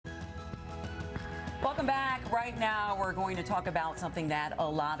Welcome back. Right now, we're going to talk about something that a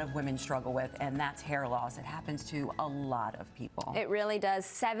lot of women struggle with, and that's hair loss. It happens to a lot of people. It really does.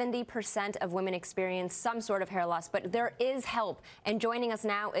 70% of women experience some sort of hair loss, but there is help. And joining us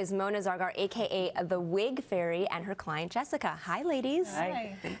now is Mona Zargar, a.k.a. the Wig Fairy, and her client, Jessica. Hi, ladies.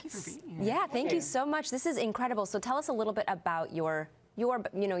 Hi. Thank you for being here. Yeah, thank you so much. This is incredible. So tell us a little bit about your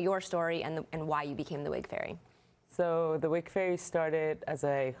story and why you became the Wig Fairy. So the Wig Fairy started as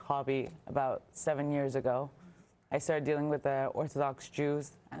a hobby about 7 years ago. I started dealing with the Orthodox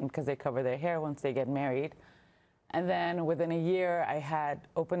Jews because they cover their hair once they get married. And then within a year, I had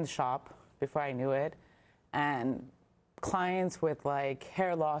opened the shop before I knew it. And clients with like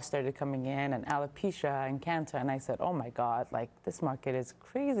hair loss started coming in and alopecia and cancer. And I said, oh my God, like this market is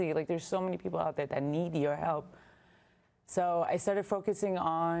crazy. Like there's so many people out there that need your help. So I started focusing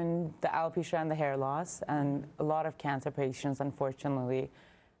on the alopecia and the hair loss and a lot of cancer patients, unfortunately.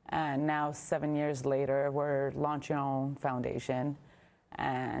 And now 7 years later, we're launching our own foundation.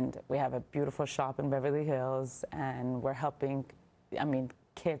 And we have a beautiful shop in Beverly Hills. And we're helping,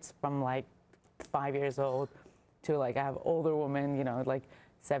 kids from like 5 years old to like, I have older women, like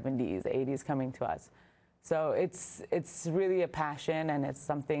 70s, 80s coming to us. So it's really a passion, and it's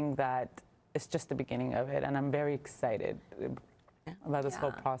something that it's just the beginning of it, and I'm very excited about this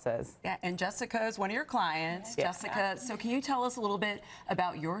whole process. Yeah, and Jessica is one of your clients. Yeah. Jessica, so can you tell us a little bit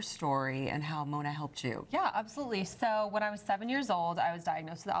about your story and how Mona helped you? Yeah, absolutely. So when I was 7 years old, I was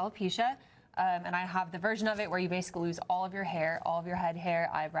diagnosed with alopecia, and I have the version of it where you basically lose all of your hair, all of your head hair,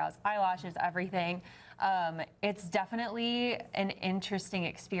 eyebrows, eyelashes, everything. It's definitely an interesting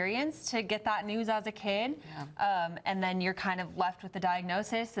experience to get that news as a kid. Yeah. And then you're kind of left with the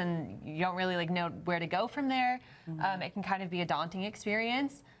diagnosis and you don't really know where to go from there. Mm-hmm. It can kind of be a daunting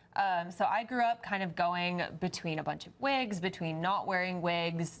experience. So I grew up kind of going between a bunch of wigs, between not wearing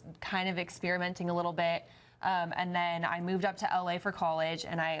wigs, kind of experimenting a little bit. And then I moved up to LA for college,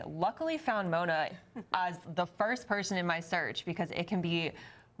 and I luckily found Mona as the first person in my search, because it can be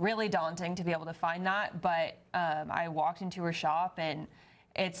really daunting to be able to find that. But I walked into her shop, and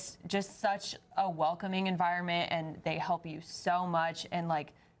it's just such a welcoming environment, and they help you so much. And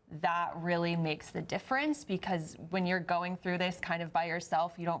like that really makes the difference, because when you're going through this kind of by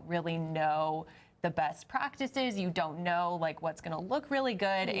yourself, you don't really know the best practices. You don't know like what's going to look really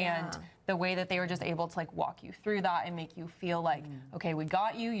good. Yeah. And the way that they were just able to like walk you through that and make you feel like, okay, we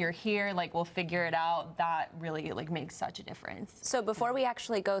got you, you're here, like we'll figure it out. That really like makes such a difference. So before we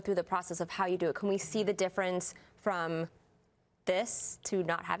actually go through the process of how you do it, can we see the difference from this to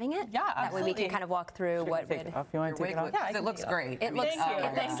not having it? Yeah, absolutely. That way we can kind of walk through what take it off. You want to take it off? Yeah, it looks great. It looks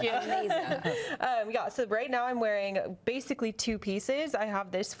Thank you. amazing. Yeah, so right now I'm wearing basically two pieces. I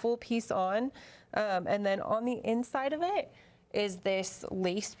have this full piece on, and then on the inside of it is this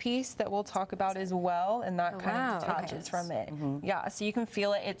lace piece that we'll talk about as well, and that kind of detaches from it. Mm-hmm. Yeah, so you can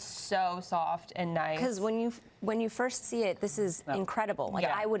feel it. It's so soft and nice. Because when you first see it, this is incredible. Like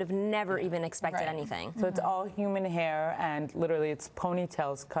I would have never even expected anything. So it's all human hair, and literally it's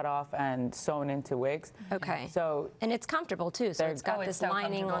ponytails cut off and sewn into wigs. Okay. So and it's comfortable too. So it's got this so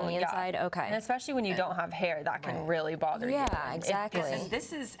lining on the inside. Okay. And especially when you don't have hair, that can really bother you. Yeah, exactly.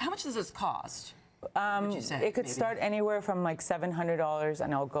 This is how much does this cost? It could start anywhere from like $700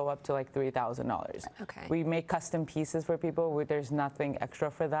 and it'll go up to like $3,000. Okay. We make custom pieces for people. There's nothing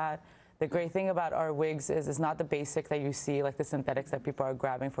extra for that. The great thing about our wigs is it's not the basic that you see, like the synthetics that people are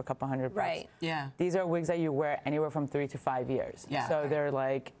grabbing for a couple $100. Right. Yeah. These are wigs that you wear anywhere from 3 to 5 years. Yeah. So they're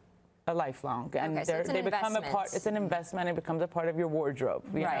like a lifelong, and so they become a part. It's an investment. It becomes a part of your wardrobe.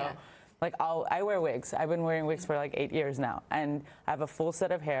 You know? Like I wear wigs. I've been wearing wigs for like 8 years now, and I have a full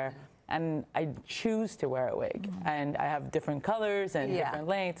set of hair. And I choose to wear a wig, and I have different colors and different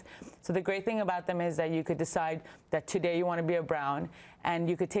lengths. So the great thing about them is that you could decide that today you want to be a brown, and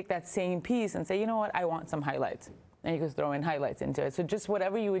you could take that same piece and say, you know what, I want some highlights. And you could throw in highlights into it. So just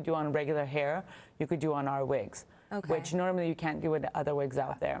whatever you would do on regular hair, you could do on our wigs, which normally you can't do with other wigs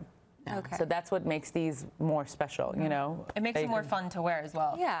out there. Okay. So that's what makes these more special, you know? It makes it more fun to wear as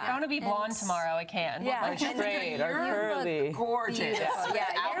well. Yeah. If I want to be blonde tomorrow, I can. Yeah. Or straight or curly. Gorgeous. Yeah,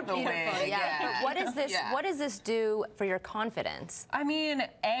 Out the way. Yeah. What is this? What does this do for your confidence? I mean,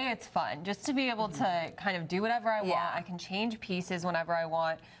 it's fun just to be able to kind of do whatever I want. I can change pieces whenever I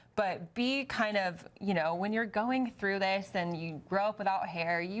want. But be kind of, when you're going through this and you grow up without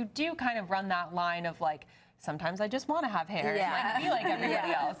hair, you do kind of run that line of like, sometimes I just want to have hair and like, be like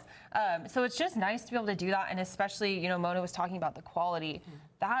everybody else. So it's just nice to be able to do that, and especially, you know, Mona was talking about the quality.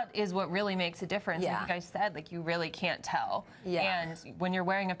 That is what really makes a difference. Yeah. Like you guys said, like you really can't tell. Yeah. And when you're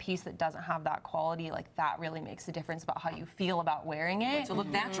wearing a piece that doesn't have that quality, like that really makes a difference about how you feel about wearing it. To look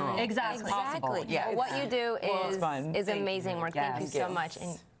natural. Exactly. as possible. Exactly. Yeah. What you do it's fun. is amazing work. Thank you Yes. so much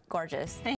and gorgeous.